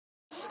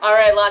All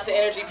right, lots of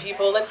energy,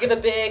 people. Let's give a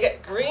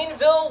big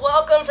Greenville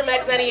welcome from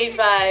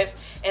X98.5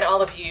 and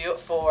all of you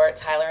for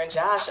Tyler and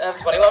Josh of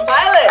 21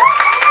 Pilots.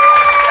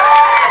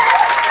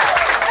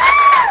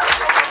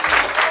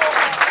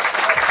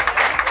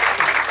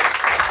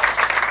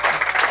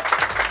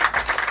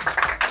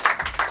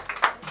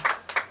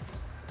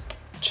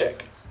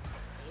 Check.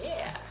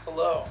 Yeah.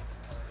 Hello.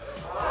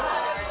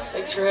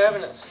 Thanks for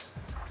having us.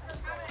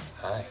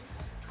 Hi.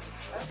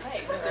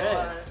 Nice. All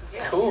right.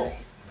 Cool.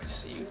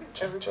 See you,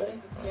 everybody.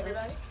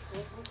 Everybody?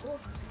 Cool.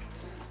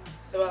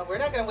 So we're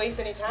not going to waste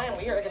any time.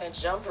 We are going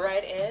to jump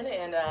right in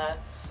and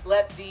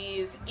let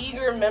these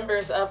eager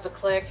members of the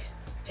clique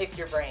pick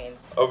your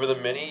brains. Over the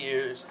many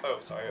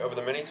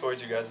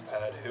tours you guys have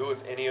had, who,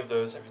 if any of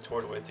those, have you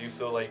toured with, do you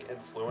feel like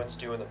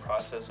influenced you in the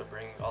process of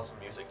bringing awesome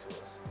music to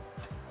us?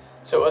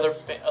 So other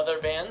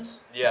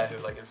bands? Yeah, who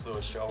like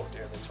influenced y'all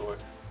during the tour?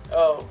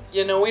 Oh,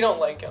 you know, we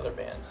don't like other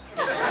bands.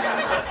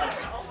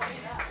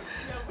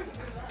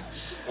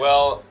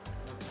 Well,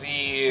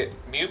 the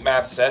Mute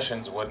Math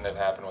sessions wouldn't have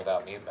happened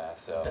without Mute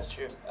Math, so That's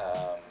true.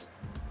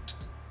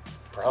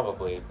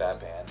 probably that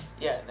band.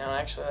 Yeah, no,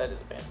 actually that is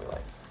a band we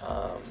like.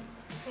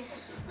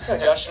 No,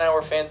 Josh and I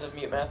were fans of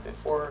Mute Math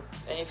before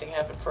anything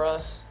happened for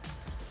us,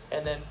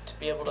 and then to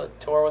be able to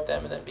tour with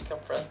them and then become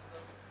friends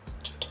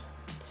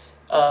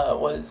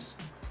was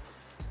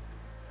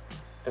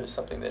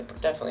something that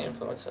definitely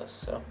influenced us,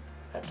 so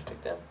I have to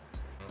pick them.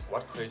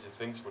 What crazy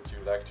things would you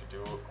like to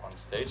do on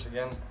stage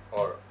again,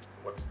 or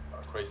what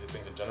crazy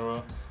things in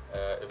general?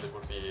 If it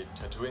would be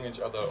tattooing each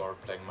other or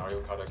playing Mario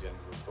Kart again,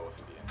 we would both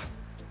be in.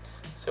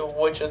 So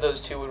which of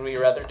those two would we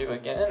rather do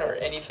again, or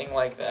anything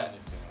like that?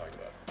 Anything like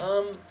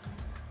that.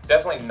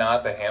 Definitely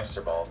not the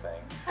hamster ball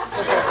thing.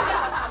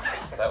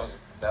 that was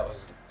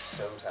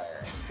so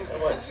tiring. It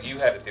was. You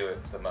had to do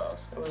it the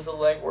most. It was a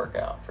leg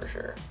workout for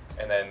sure.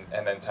 And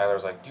then Tyler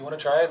was like, "Do you want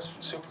to try it? It's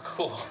super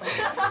cool."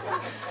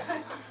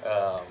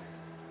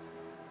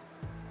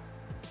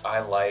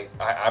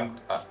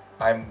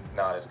 I'm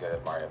not as good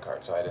at Mario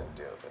Kart, so I didn't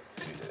do it, but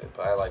you did it.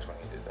 But I liked when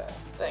you did that.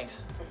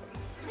 Thanks.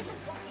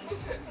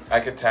 I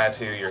could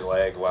tattoo your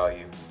leg while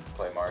you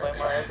play Mario Play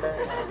Mario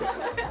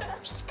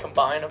Kart. Just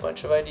combine a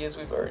bunch of ideas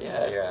we've already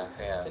had Yeah.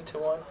 into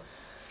one.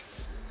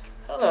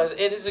 I don't know.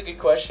 It is a good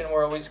question.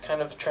 We're always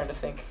kind of trying to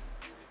think,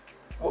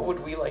 what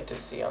would we like to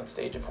see on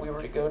stage if we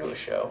were to go to a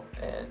show?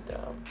 And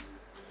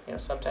you know,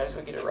 sometimes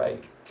we get it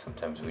right,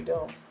 sometimes we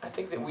don't. I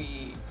think that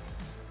we're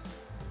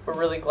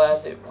really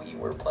glad that we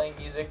were playing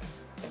music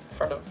in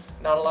front of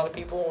not a lot of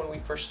people when we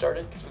first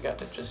started, because we got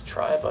to just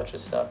try a bunch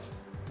of stuff,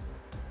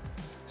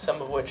 some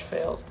of which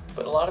failed,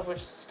 but a lot of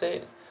which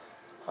stayed.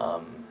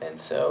 And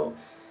so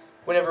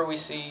whenever we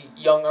see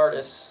young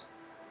artists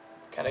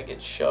kind of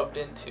get shoved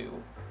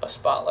into a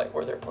spotlight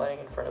where they're playing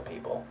in front of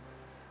people,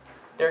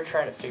 they're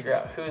trying to figure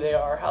out who they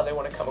are, how they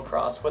want to come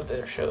across, what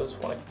their shows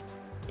want to,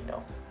 you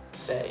know,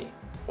 say,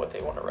 what they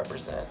want to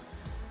represent.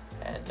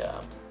 And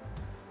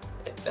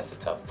that's a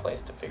tough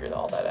place to figure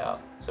all that out.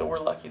 So we're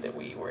lucky that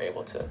we were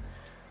able to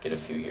get a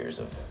few years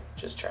of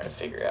just trying to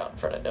figure it out in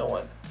front of no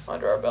one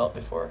under our belt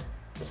before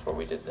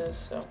we did this.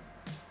 So,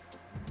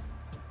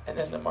 and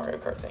then the Mario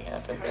Kart thing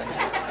happened,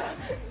 and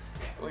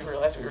we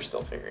realized we were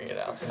still figuring it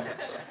out.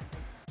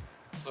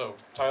 So,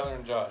 Tyler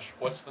and Josh,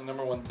 what's the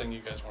number one thing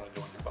you guys want to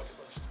do on your bucket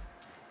list?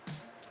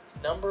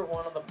 Number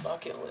one on the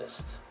bucket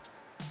list.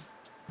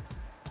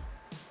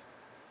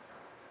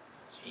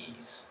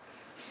 Jeez.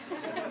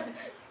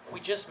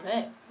 We just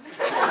met.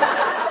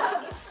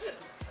 Yeah,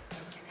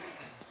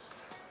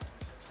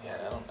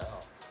 I don't know.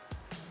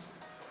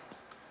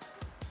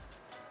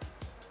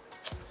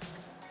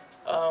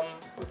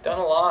 We've done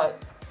a lot.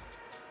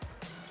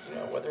 You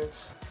know, whether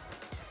it's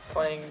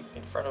playing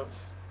in front of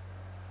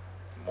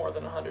more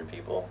than 100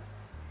 people.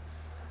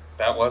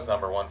 That was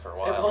number one for a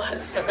while. It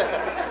was. It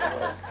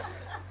was.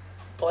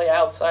 Play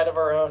outside of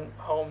our own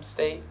home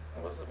state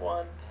was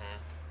one.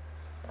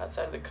 Mm-hmm.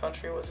 Outside of the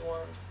country was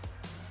one.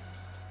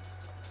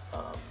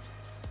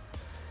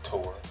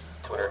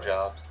 Twitter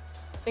jobs.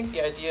 I think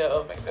the idea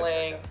of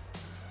playing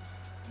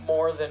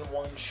more than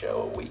one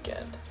show a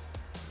weekend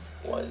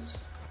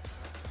was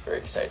very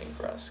exciting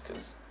for us,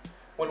 because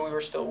when we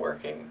were still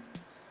working,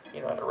 you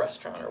know, at a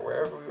restaurant or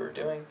wherever we were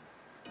doing,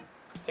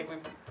 I think we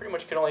pretty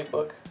much could only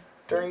book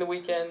during the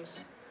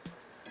weekends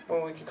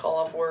when we could call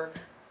off work.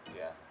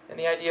 Yeah. And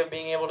the idea of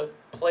being able to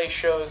play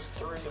shows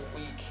through the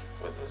week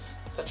was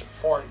such a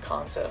foreign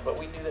concept, but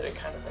we knew that it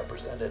kind of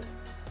represented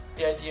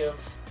the idea of,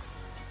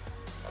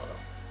 I don't know,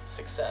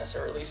 success,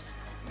 or at least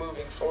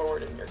moving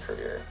forward in your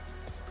career.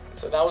 And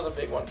so that was a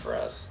big one for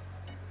us.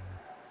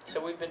 So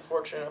we've been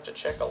fortunate enough to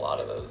check a lot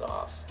of those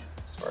off,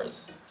 as far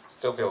as...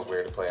 Still feels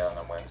weird to play on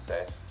a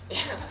Wednesday.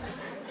 Yeah.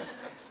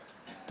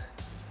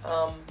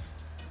 I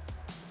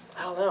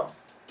don't know.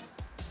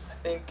 I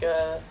think,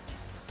 I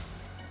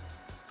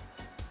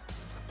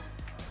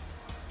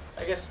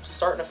guess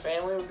starting a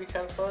family would be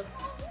kind of fun.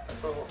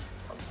 That's what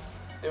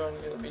I'm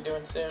gonna be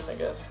doing soon, I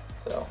guess.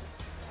 So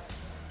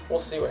we'll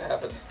see what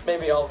happens.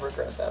 Maybe I'll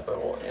regret that, but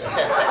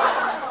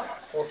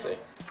we'll see.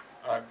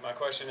 Alright, my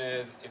question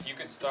is, if you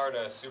could start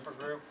a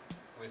supergroup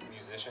with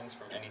musicians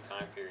from any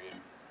time period,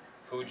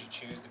 who would you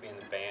choose to be in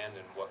the band,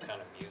 and what kind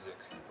of music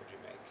would you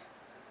make?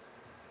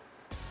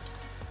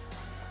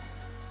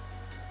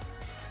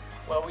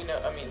 Well, we know,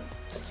 I mean,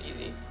 it's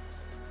easy.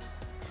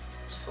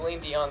 Celine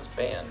Dion's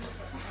band.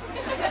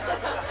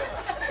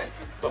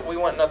 But we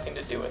want nothing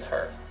to do with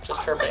her,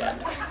 just her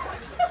band.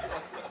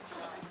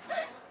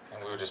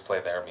 And we would just play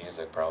their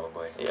music,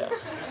 probably. Yeah.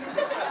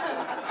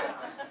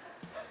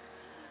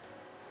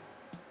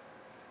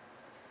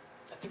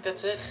 I think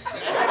that's it.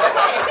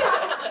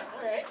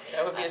 Alright.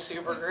 That would be a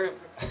super group.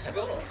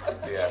 Cool.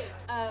 Yeah.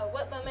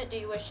 What moment do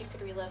you wish you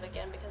could relive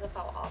again because of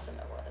how awesome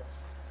it was?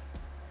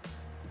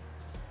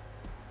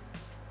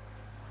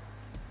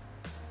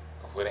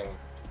 Quitting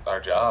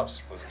our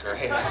jobs was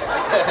great.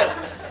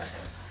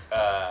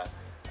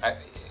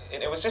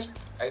 It was just,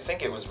 I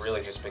think it was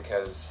really just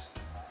because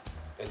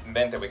it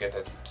meant that we get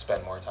to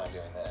spend more time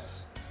doing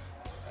this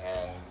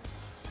and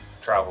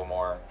travel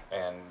more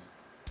and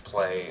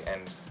play,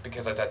 and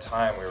because at that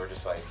time we were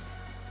just like,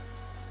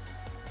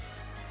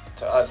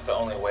 to us the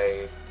only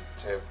way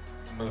to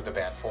move the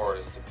band forward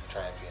is to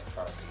try and be in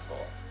front of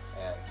people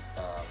and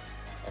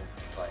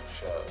be playing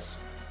shows.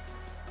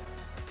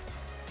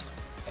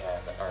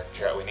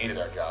 And we needed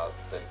our job,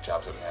 the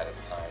jobs that we had at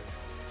the time,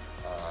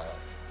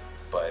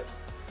 but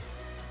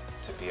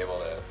to be able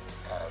to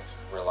kind of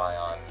rely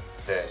on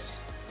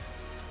this,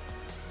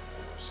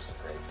 it was just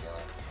a great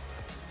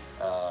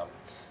feeling.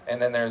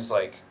 And then there's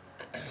like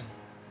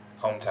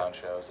hometown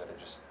shows that are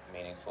just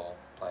meaningful,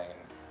 playing in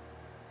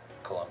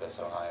Columbus,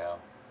 Ohio.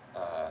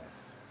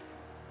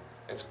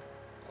 It's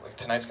like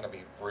tonight's gonna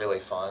be really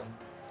fun,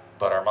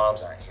 but our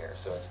moms aren't here,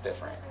 so it's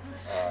different.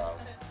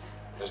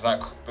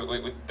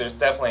 There's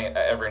definitely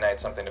every night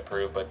something to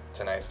prove, but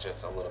tonight's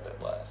just a little bit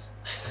less.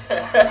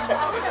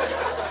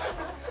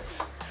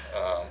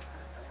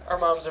 Our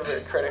moms are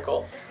very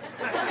critical.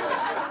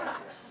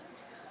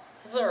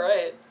 It's all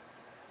right,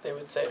 they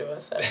would say to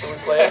us after we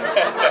played.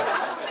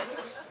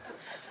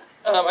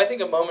 I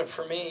think a moment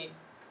for me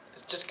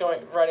is just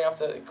riding off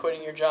the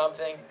quitting your job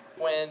thing,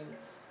 when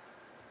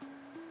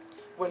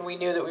we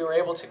knew that we were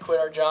able to quit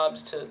our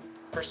jobs to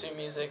pursue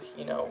music,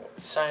 you know,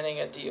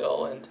 signing a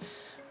deal and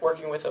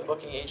working with a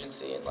booking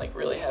agency and like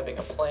really having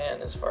a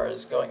plan as far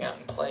as going out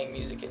and playing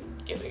music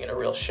and giving it a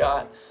real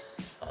shot.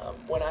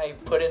 When I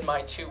put in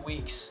my 2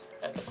 weeks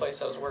at the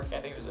place I was working, I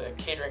think it was a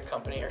catering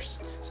company or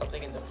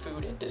something in the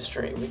food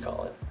industry, we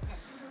call it.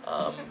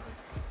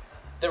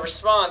 The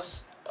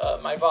response,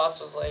 my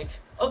boss was like,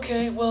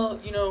 okay, well,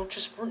 you know,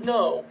 just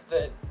know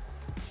that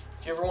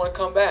if you ever want to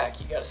come back,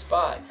 you got a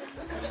spot.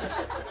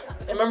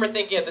 I remember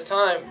thinking at the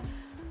time,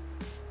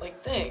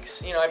 like,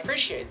 thanks, you know, I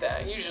appreciate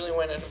that. Usually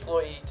when an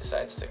employee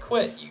decides to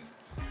quit,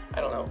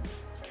 I don't know,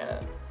 kind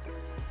of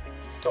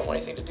don't want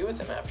anything to do with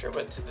them after,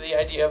 but the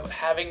idea of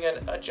having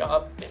a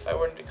job, if I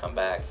wanted to come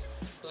back,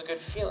 was a good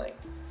feeling.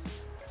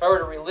 If I were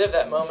to relive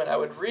that moment, I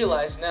would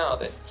realize now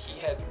that he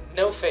had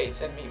no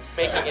faith in me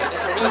making it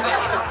in music.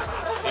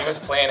 He was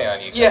planning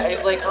on you. Yeah,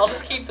 he's like, I'll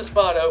just keep the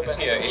spot open.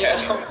 Yeah. You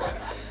know?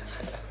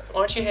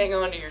 Why don't you hang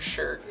on to your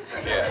shirt?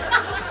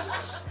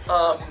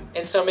 Yeah.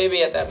 And so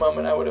maybe at that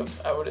moment it would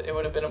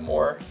have been a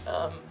more,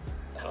 I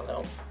don't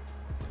know,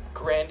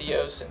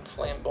 grandiose and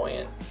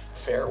flamboyant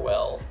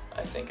farewell.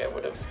 I think I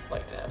would have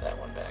liked to have that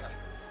one back.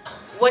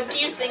 What do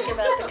you think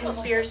about the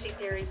conspiracy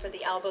theory for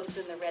the albums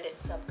in the Reddit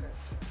subgroup?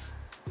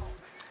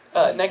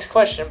 Next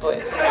question,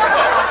 please.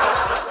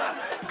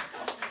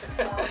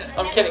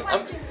 I'm kidding.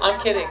 I'm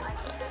kidding.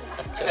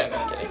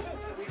 I'm kidding.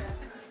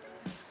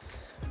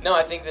 No,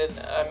 I think that,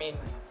 I mean,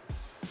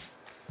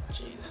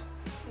 jeez.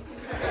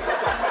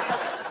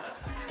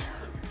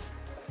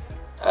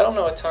 I don't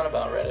know a ton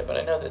about Reddit, but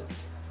I know that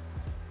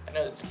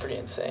it's pretty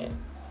insane.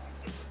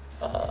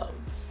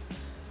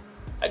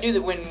 I knew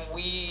that when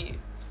we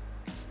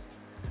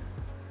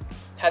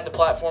had the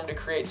platform to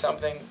create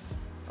something,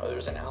 whether it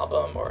was an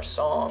album or a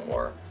song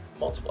or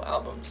multiple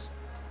albums,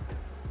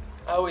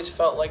 I always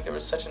felt like there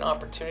was such an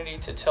opportunity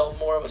to tell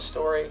more of a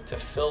story, to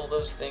fill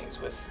those things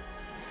with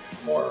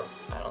more,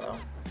 I don't know,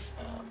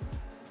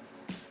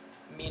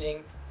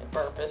 meaning and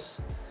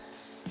purpose.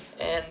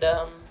 And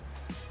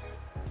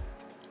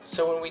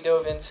so when we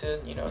dove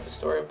into, you know, the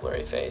story of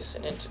Blurry Face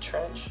and into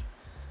Trench,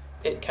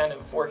 it kind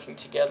of working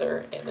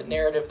together and the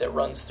narrative that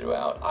runs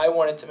throughout, I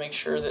wanted to make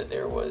sure that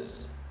there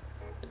was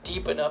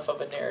deep enough of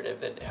a narrative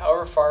that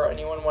however far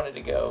anyone wanted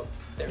to go,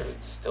 there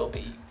would still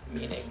be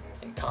meaning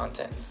and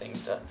content and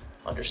things to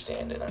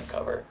understand and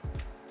uncover.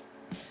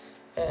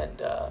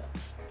 And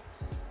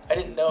I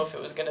didn't know if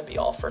it was going to be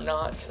all for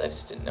naught, because I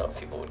just didn't know if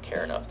people would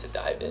care enough to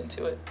dive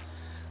into it.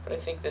 But I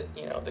think that,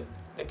 you know, the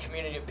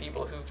community of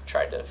people who've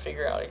tried to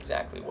figure out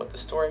exactly what the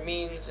story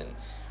means and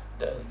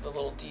the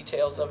little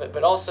details of it,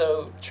 but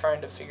also trying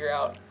to figure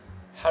out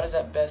how does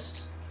that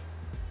best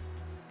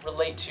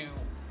relate to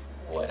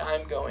what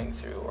I'm going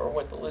through or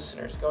what the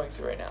listener is going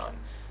through right now. And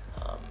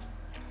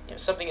you know,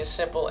 something as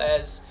simple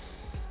as,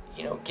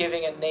 you know,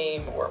 giving a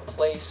name or a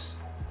place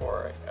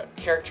or a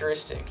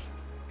characteristic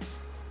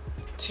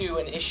to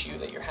an issue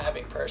that you're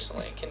having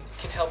personally can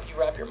help you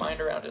wrap your mind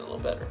around it a little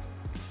better.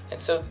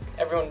 And so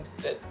everyone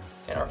that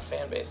in our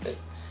fan base that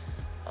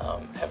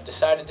have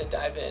decided to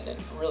dive in and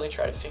really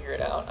try to figure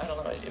it out, I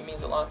don't know, it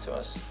means a lot to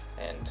us.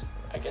 And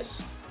I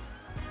guess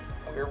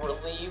we're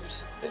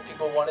relieved that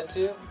people wanted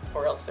to,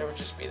 or else there would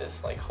just be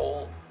this like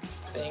whole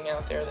thing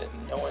out there that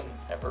no one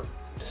ever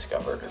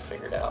discovered or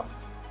figured out,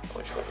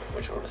 which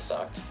would have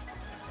sucked.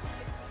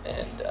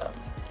 And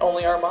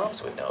only our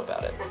moms would know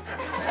about it.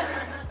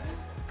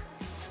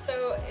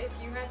 So, if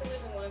you had to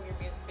live in one of your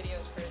music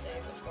videos for a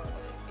day, which one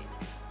would it be?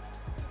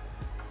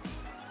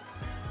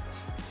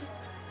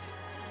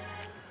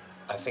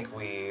 I think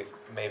we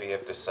maybe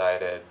have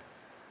decided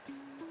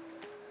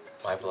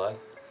My Blood.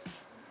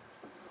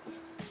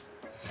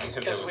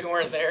 Because we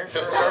weren't there.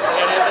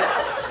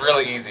 It's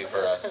really easy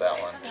for us, that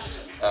one.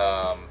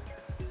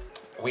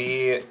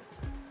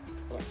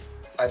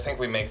 I think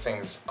we make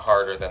things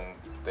harder than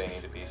they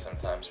need to be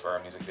sometimes for our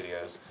music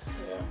videos.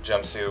 Yeah.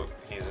 Jumpsuit,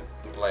 he's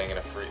laying in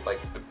a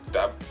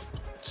that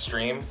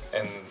stream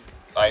in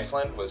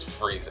Iceland was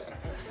freezing.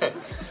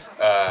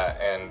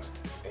 And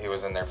he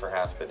was in there for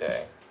half the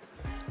day.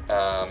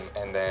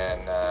 And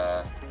then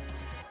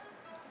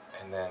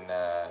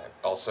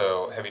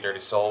also Heavy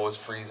Dirty Soul was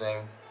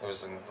freezing. It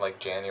was in like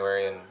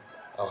January in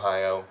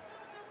Ohio.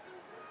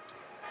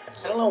 I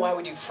don't know why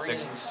we do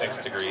freezing. 6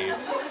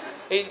 degrees.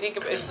 You think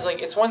of it, it's like,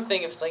 it's one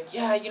thing if it's like,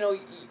 yeah, you know,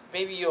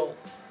 maybe you'll.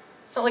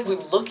 It's not like we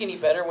look any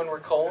better when we're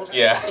cold.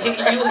 Yeah.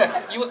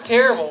 you look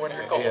terrible when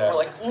you're cold. Yeah. We're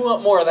like, we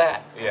want more of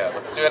that. Yeah,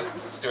 let's do it.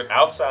 Let's do it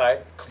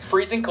outside.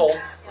 Freezing cold.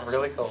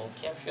 Really cold.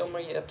 Can't feel my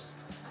yips.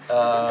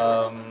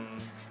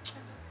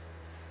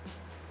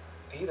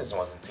 Heathens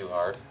wasn't too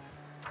hard.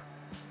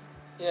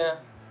 Yeah.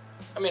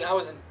 I mean, I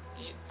was in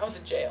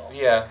jail.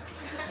 Yeah.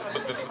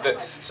 But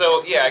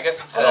so yeah, I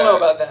guess it's. I don't know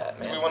about that,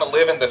 man. Do we want to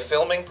live in the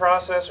filming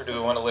process, or do we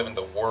want to live in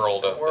the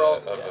world of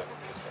the?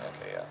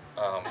 Okay, yeah.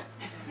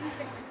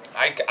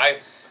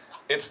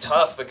 It's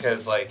tough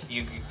because like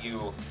you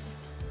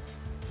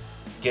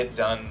get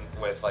done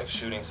with like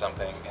shooting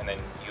something, and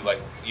then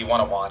you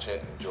want to watch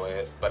it and enjoy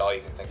it, but all you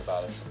can think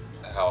about is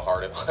how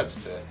hard it was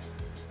to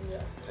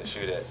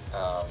shoot it.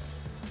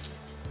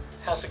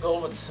 House of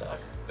Gold would suck.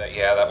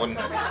 That wouldn't.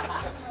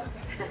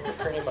 We're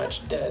pretty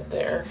much dead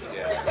there.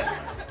 Yeah.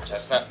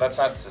 That's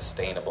not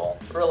sustainable.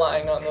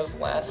 Relying on those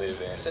last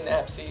Living.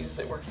 synapses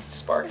that were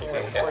sparking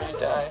right before you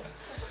die.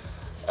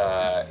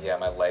 Yeah,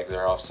 my legs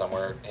are off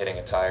somewhere hitting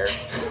a tire.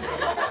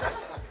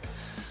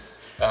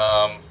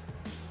 Yeah,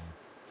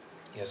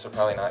 so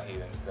probably not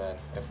Heathens then,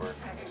 if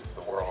it's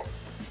the world.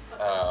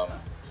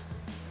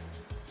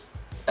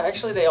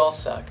 Actually, they all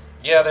suck.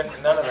 Yeah,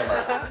 none of them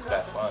are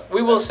that fun.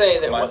 We will say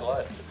that. My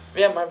Blood.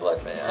 Yeah, My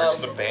Blood, man. We're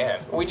just a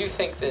band. We do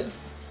think that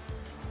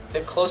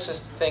the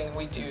closest thing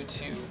we do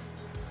to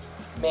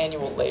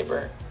manual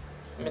labor.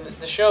 I mean,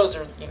 the shows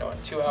are, in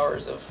 2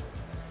 hours of.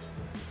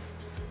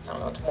 I don't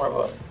know. It's more of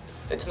a.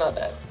 It's not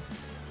that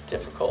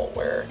difficult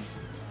where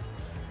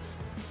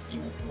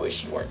you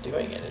wish you weren't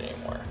doing it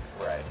anymore.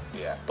 Right.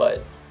 Yeah.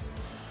 But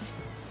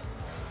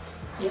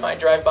I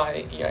drive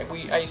by.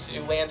 I used to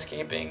do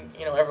landscaping.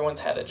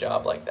 Everyone's had a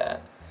job like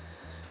that.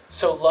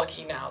 So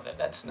lucky now that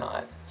that's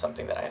not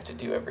something that I have to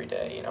do every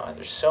day.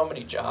 There's so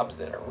many jobs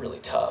that are really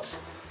tough.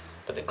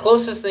 But the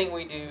closest thing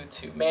we do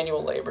to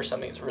manual labor,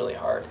 something that's really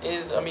hard,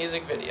 is a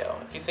music video.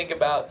 If you think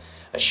about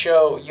a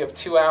show, you have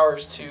 2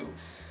 hours to,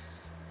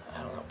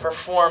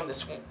 perform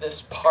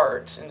this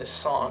part in this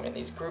song and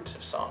these groups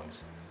of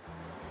songs.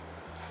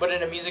 But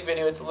in a music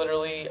video, it's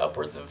literally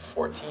upwards of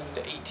 14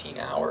 to 18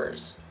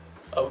 hours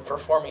of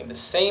performing the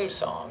same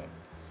song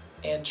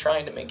and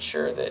trying to make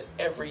sure that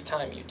every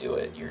time you do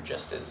it, you're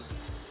just as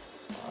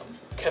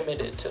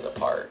committed to the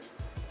part.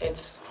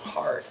 It's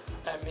hard.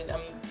 I mean,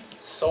 I'm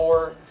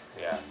sore,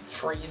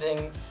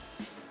 freezing,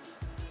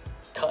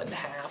 cut in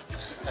half,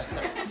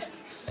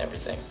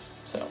 everything.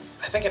 So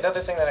I think another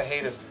thing that I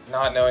hate is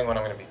not knowing when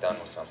I'm going to be done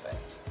with something. I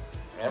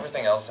mean,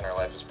 everything else in our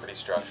life is pretty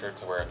structured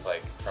to where it's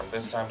like, from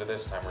this time to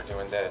this time, we're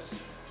doing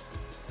this.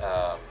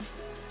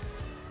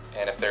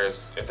 And if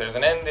there's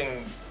an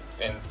ending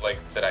in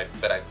that I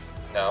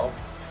know,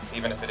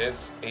 even if it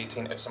is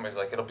 18, if somebody's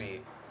like it'll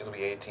be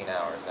 18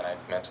 hours, and I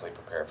mentally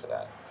prepare for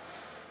that.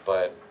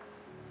 But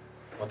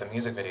with a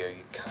music video,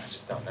 you kind of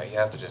just don't know. You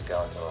have to just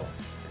go until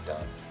you're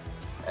done,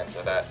 and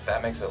so that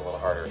makes it a little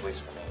harder, at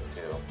least for me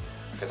too,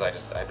 because I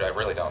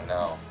really don't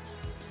know.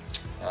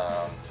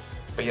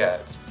 But yeah,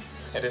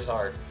 it is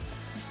hard.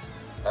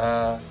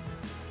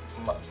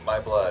 My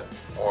Blood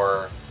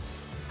or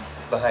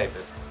The Hype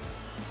is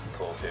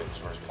cool too,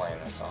 because we're just playing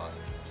this song.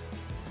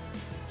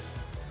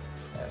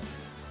 And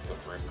the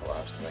roof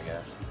collapses, I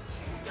guess.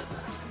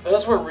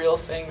 those were real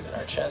things in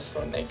our chests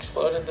when they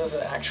exploded. Those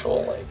are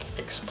actual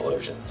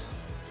explosions.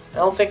 I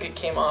don't think it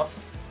came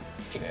off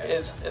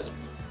as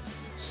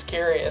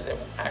scary as it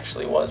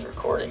actually was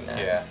recording that.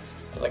 Yeah.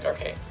 They're like,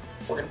 okay,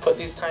 we're gonna put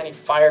these tiny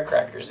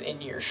firecrackers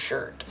in your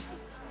shirt,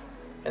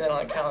 and then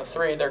on the count of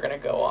 3, they're gonna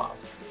go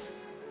off.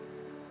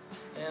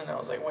 And I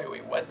was like,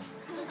 wait, what?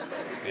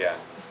 Yeah.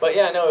 But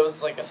yeah, no, it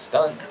was like a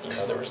stunt. You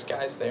know, there was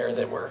guys there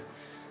that were,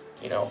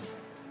 you know,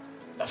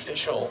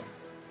 official.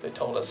 They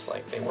told us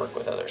like they work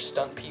with other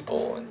stunt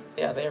people, and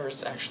yeah, there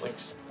was actually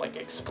like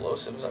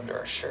explosives under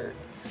our shirt.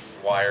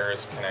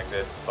 Wires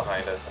connected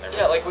behind us and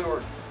everything. Yeah, like we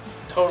were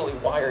totally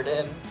wired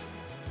in.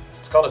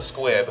 It's called a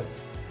squib,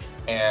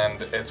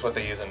 and it's what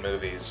they use in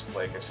movies,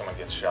 like if someone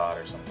gets shot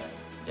or something.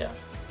 Yeah.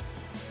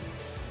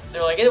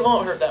 They're like, it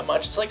won't hurt that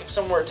much. It's like if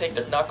someone were to take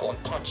their knuckle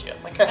and punch you.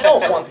 I'm like, I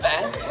don't want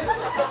that.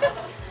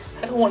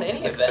 I don't want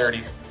any of that.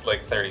 30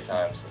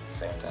 times at the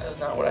same time. This is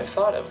not what I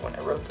thought of when I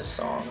wrote this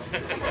song.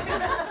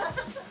 I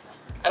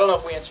don't know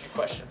if we answered your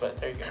question, but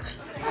there you go.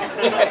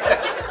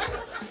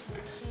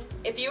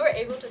 If you were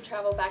able to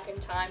travel back in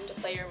time to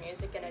play your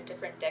music in a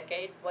different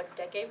decade, what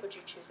decade would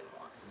you choose and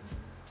why?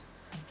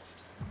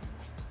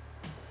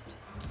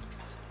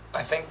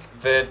 I think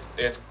that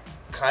it's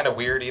kind of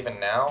weird even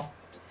now,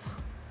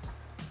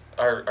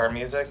 our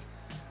music.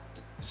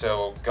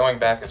 So going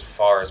back as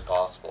far as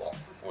possible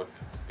would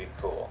be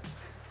cool.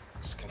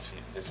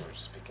 This would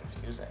just be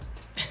confusing.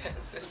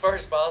 As far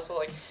as possible,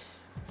 like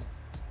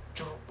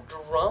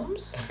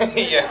drums?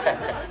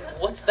 Yeah.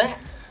 What's that?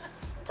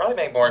 Probably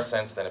make more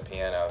sense than a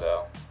piano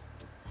though.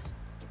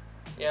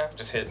 Yeah.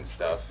 Just hitting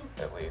stuff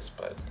at least,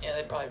 but. Yeah,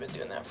 they've probably been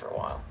doing that for a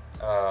while.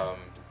 But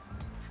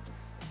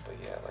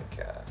yeah, like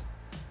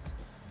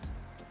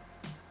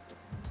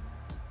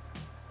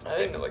I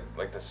think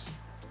like this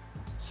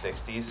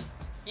 60s.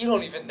 You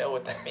don't even know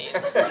what that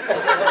means.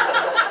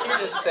 You're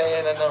just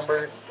saying a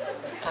number.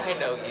 I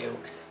know you.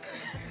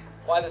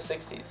 Why the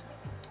 60s?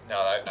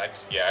 No,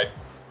 he's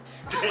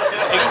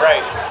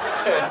right.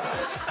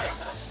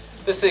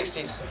 The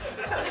 60s.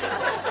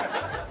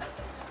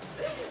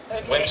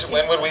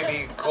 When would we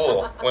be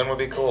cool? When would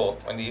be cool?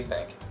 When do you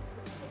think?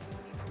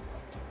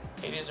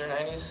 80s or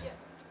 90s?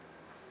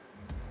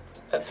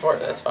 That's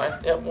fine.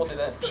 Yep, we'll do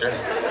that. Sure.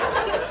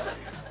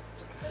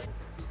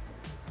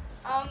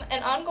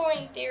 An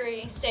ongoing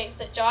theory states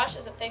that Josh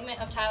is a figment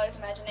of Tyler's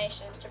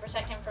imagination to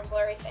protect him from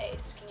blurry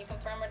face. Can you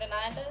confirm or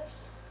deny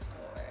this?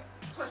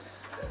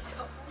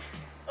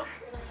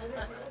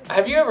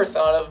 Have you ever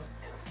thought of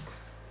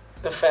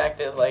the fact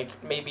that like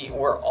maybe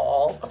we're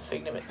all a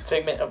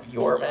figment of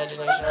your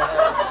imagination right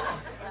now?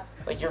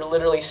 Like you're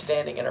literally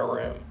standing in a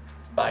room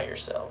by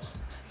yourself,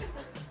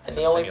 and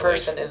the only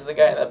person is the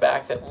guy in the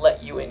back that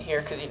let you in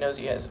here because he knows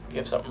you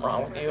have something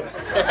wrong with you.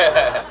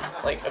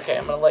 Like, okay,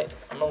 I'm gonna let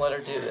her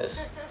do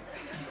this.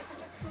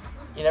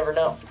 You never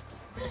know.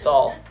 It's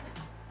all.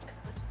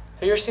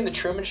 Have you ever seen The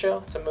Truman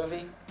Show? It's a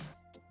movie.